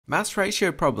Maths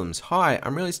ratio problems. Hi,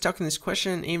 I'm really stuck in this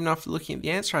question, and even after looking at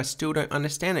the answer, I still don't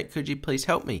understand it. Could you please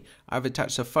help me? I've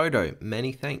attached a photo.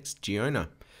 Many thanks, Giona.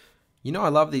 You know I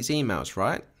love these emails,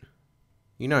 right?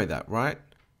 You know that, right?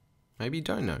 Maybe you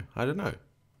don't know. I don't know.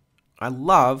 I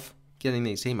love getting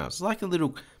these emails. It's like a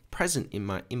little present in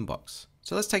my inbox.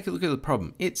 So let's take a look at the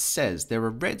problem. It says there are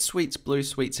red sweets, blue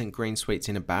sweets, and green sweets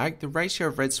in a bag. The ratio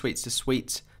of red sweets to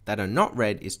sweets that are not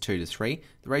red is 2 to 3.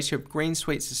 The ratio of green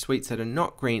sweets to sweets that are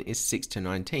not green is 6 to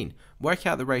 19. Work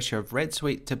out the ratio of red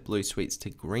sweet to blue sweets to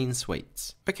green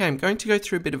sweets. Okay, I'm going to go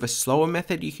through a bit of a slower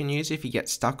method you can use if you get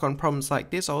stuck on problems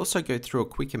like this. I'll also go through a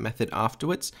quicker method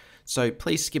afterwards. So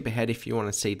please skip ahead if you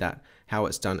want to see that, how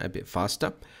it's done a bit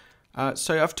faster.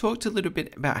 So I've talked a little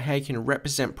bit about how you can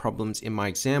represent problems in my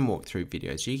exam walkthrough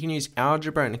videos. You can use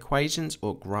algebra and equations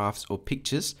or graphs or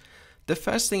pictures. The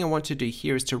first thing I want to do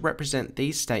here is to represent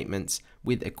these statements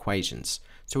with equations.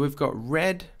 So we've got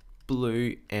red,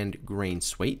 blue, and green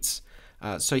sweets.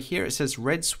 So here it says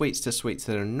red sweets to sweets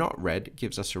that are not red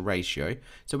gives us a ratio.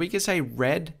 So we could say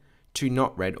red to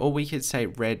not red, or we could say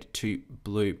red to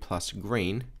blue plus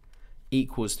green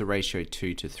equals the ratio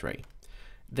 2 to 3.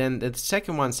 Then the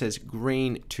second one says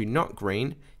green to not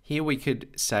green. Here we could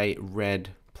say red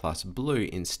plus blue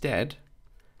instead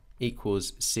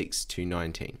equals 6 to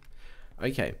 19.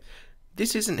 Okay,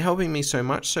 this isn't helping me so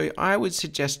much, so I would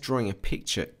suggest drawing a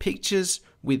picture. Pictures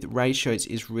with ratios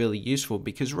is really useful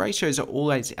because ratios are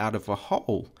always out of a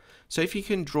whole. So if you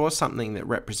can draw something that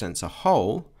represents a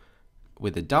hole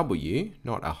with a W,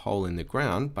 not a hole in the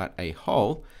ground, but a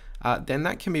hole, then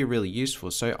that can be really useful.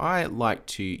 So I like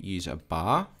to use a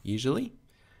bar usually,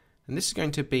 and this is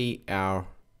going to be our,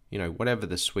 whatever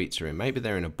the sweets are in. Maybe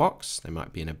they're in a box, they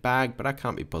might be in a bag, but I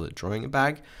can't be bothered drawing a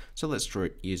bag, so let's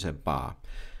use a bar.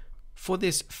 For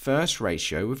this first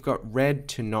ratio, we've got red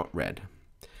to not red.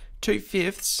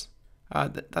 2/5,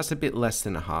 that's a bit less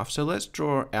than a half, so let's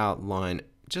draw our line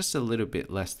just a little bit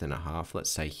less than a half,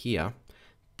 let's say here.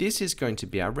 This is going to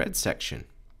be our red section.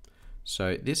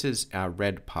 So this is our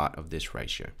red part of this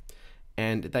ratio.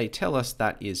 And they tell us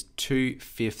that is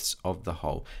 2/5 of the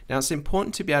whole. Now it's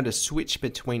important to be able to switch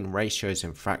between ratios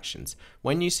and fractions.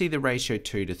 When you see the ratio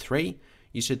 2 to 3,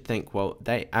 you should think, well,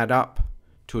 they add up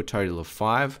to a total of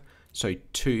 5. So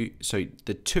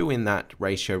the 2 in that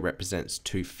ratio represents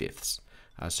 2/5.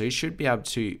 So you should be able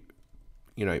to,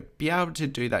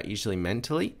 do that usually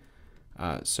mentally.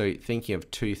 So thinking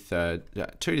of 2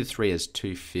 to 3 as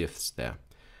 2/5 there.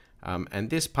 And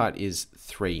this part is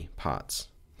 3 parts.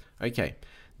 Okay,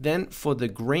 then for the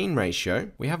green ratio,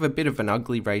 we have a bit of an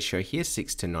ugly ratio here,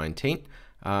 6 to 19.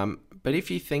 But if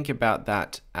you think about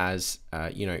that as,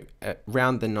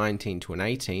 around the 19 to an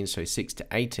 18, so 6 to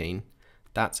 18,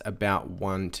 that's about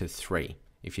 1 to 3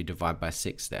 if you divide by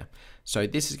 6 there. So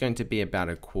this is going to be about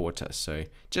a quarter. So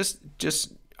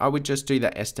I would just do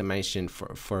that estimation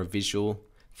for a visual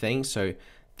thing. So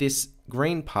this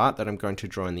green part that I'm going to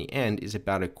draw in the end is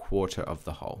about a quarter of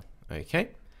the whole. Okay.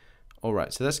 All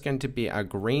right. So that's going to be our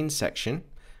green section,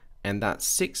 and that's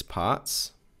 6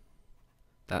 parts.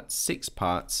 That's 6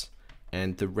 parts,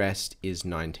 and the rest is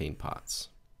 19 parts.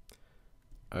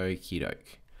 Okie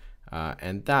doke.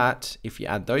 And that, if you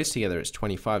add those together, it's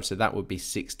 25. So that would be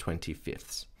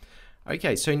 6/25.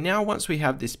 Okay. So now once we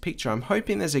have this picture, I'm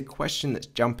hoping there's a question that's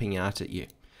jumping out at you.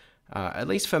 At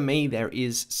least for me,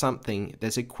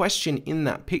 there's a question in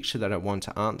that picture that I want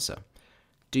to answer.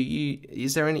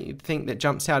 Is there anything that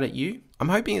jumps out at you? I'm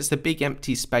hoping it's the big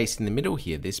empty space in the middle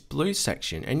here, this blue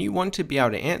section, and you want to be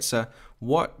able to answer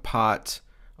what part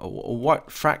or what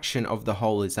fraction of the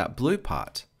whole is that blue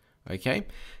part. Okay,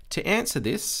 to answer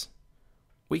this,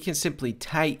 we can simply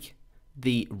take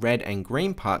the red and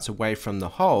green parts away from the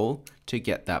whole to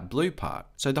get that blue part.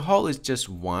 So the whole is just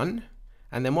 1.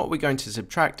 And then what we're going to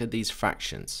subtract are these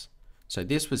fractions. So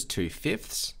this was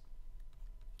 2/5.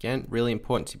 Again, really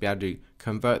important to be able to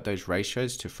convert those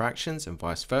ratios to fractions and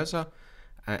vice versa.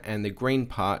 And the green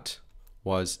part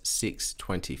was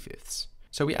 6/25.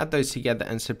 So we add those together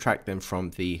and subtract them from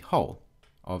the whole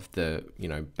of the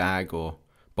bag or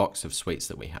box of sweets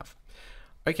that we have.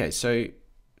 Okay, so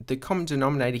the common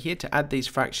denominator here to add these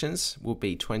fractions will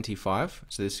be 25.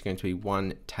 So this is going to be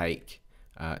 1 take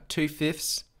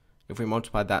 2/5. If we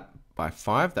multiply that by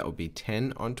 5, that would be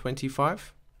 10 on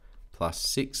 25 plus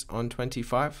 6 on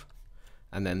 25.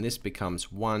 And then this becomes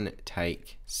 1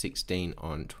 take 16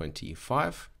 on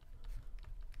 25.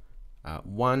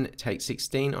 1 take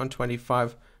 16 on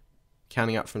 25.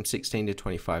 Counting up from 16 to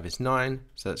 25 is 9.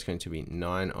 So that's going to be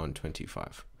 9 on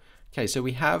 25. Okay, so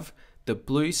we have the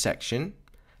blue section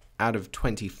out of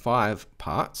 25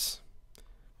 parts.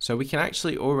 So we can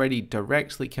actually already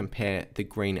directly compare the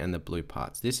green and the blue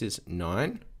parts. This is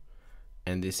 9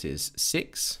 and this is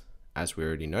 6, as we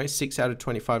already know. 6 out of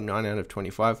 25, 9 out of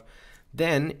 25.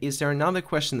 Then, is there another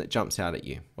question that jumps out at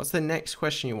you? What's the next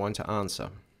question you want to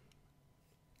answer?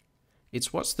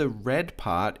 It's what's the red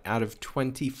part out of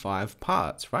 25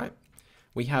 parts, right?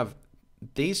 We have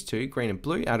these two, green and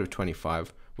blue, out of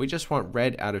 25. We just want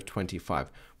red out of 25.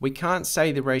 We can't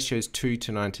say the ratio is 2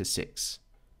 to 9 to 6.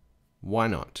 Why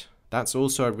not? That's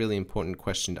also a really important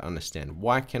question to understand.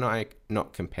 Why can I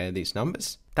not compare these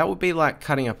numbers? That would be like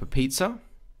cutting up a pizza,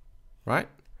 right?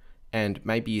 And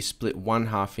maybe you split one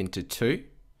half into two,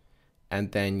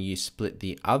 and then you split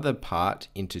the other part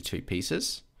into two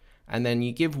pieces, and then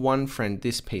you give one friend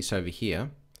this piece over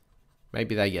here.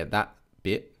 Maybe they get that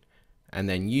bit, and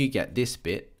then you get this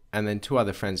bit, and then two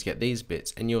other friends get these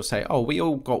bits, and you'll say, oh, we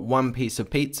all got one piece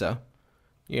of pizza.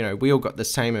 You know, we all got the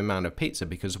same amount of pizza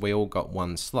because we all got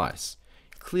one slice.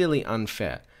 Clearly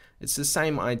unfair. It's the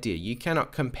same idea. You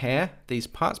cannot compare these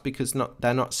parts because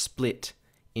they're not split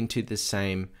into the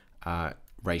same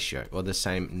ratio or the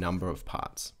same number of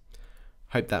parts.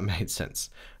 Hope that made sense.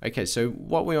 Okay, so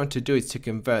what we want to do is to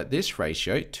convert this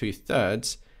ratio,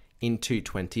 2/3, into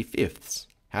 25ths.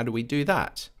 How do we do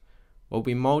that? Well,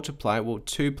 we multiply,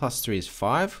 2 plus 3 is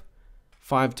 5.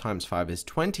 5 times 5 is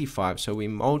 25, so we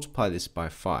multiply this by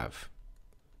 5.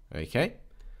 Okay?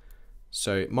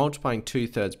 So multiplying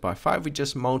 2/3 by 5, we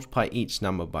just multiply each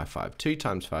number by 5. 2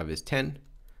 times 5 is 10.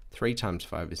 3 times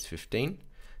 5 is 15.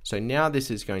 So now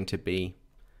this is going to be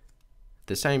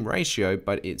the same ratio,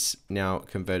 but it's now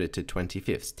converted to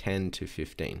 25ths, 10 to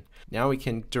 15. Now we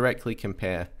can directly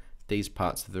compare these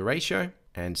parts of the ratio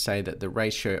and say that the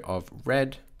ratio of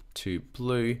red to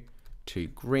blue to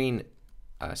green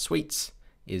sweets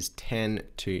is 10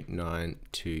 to 9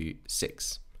 to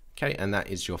 6. Okay, and that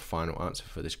is your final answer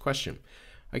for this question.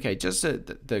 Okay, just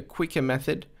the quicker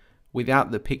method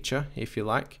without the picture, if you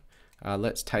like.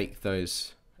 Let's take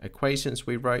those equations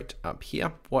we wrote up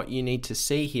here. What you need to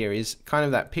see here is kind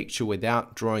of that picture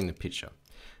without drawing the picture.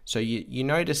 So you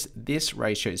notice this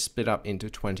ratio is split up into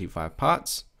 25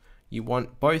 parts. You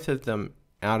want both of them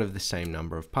out of the same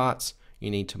number of parts. You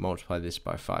need to multiply this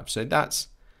by 5. So that's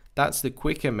the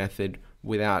quicker method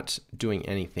without doing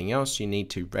anything else. You need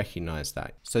to recognize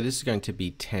that. So this is going to be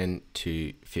 10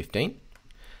 to 15.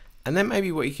 And then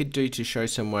maybe what you could do to show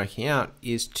some working out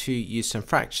is to use some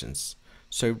fractions.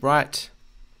 So write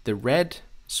the red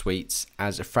sweets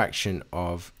as a fraction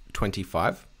of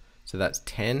 25. So that's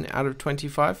 10 out of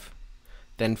 25.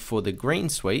 Then for the green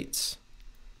sweets,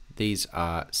 these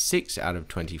are 6 out of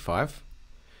 25.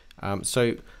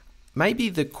 So maybe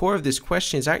the core of this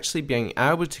question is actually being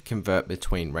able to convert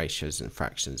between ratios and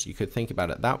fractions. You could think about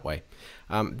it that way.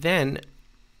 Then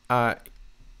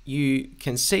you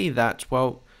can see that,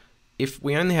 well, if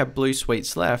we only have blue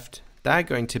sweets left, they're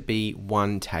going to be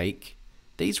one take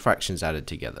these fractions added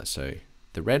together. So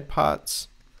the red parts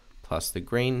plus the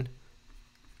green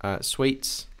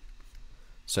sweets.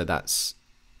 So that's,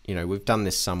 you know, we've done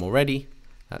this sum already.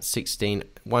 That's 16,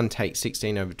 one take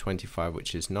 16 over 25,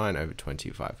 which is 9 over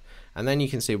 25. And then you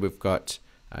can see we've got,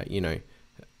 you know,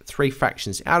 3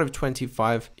 fractions out of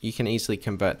 25. You can easily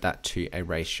convert that to a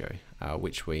ratio,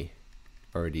 which we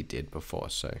already did before.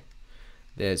 So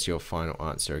there's your final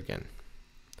answer again.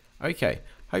 Okay,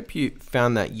 hope you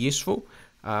found that useful.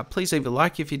 Please leave a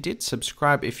like if you did,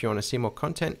 subscribe if you want to see more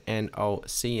content, and I'll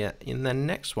see you in the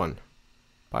next one.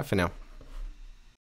 Bye for now.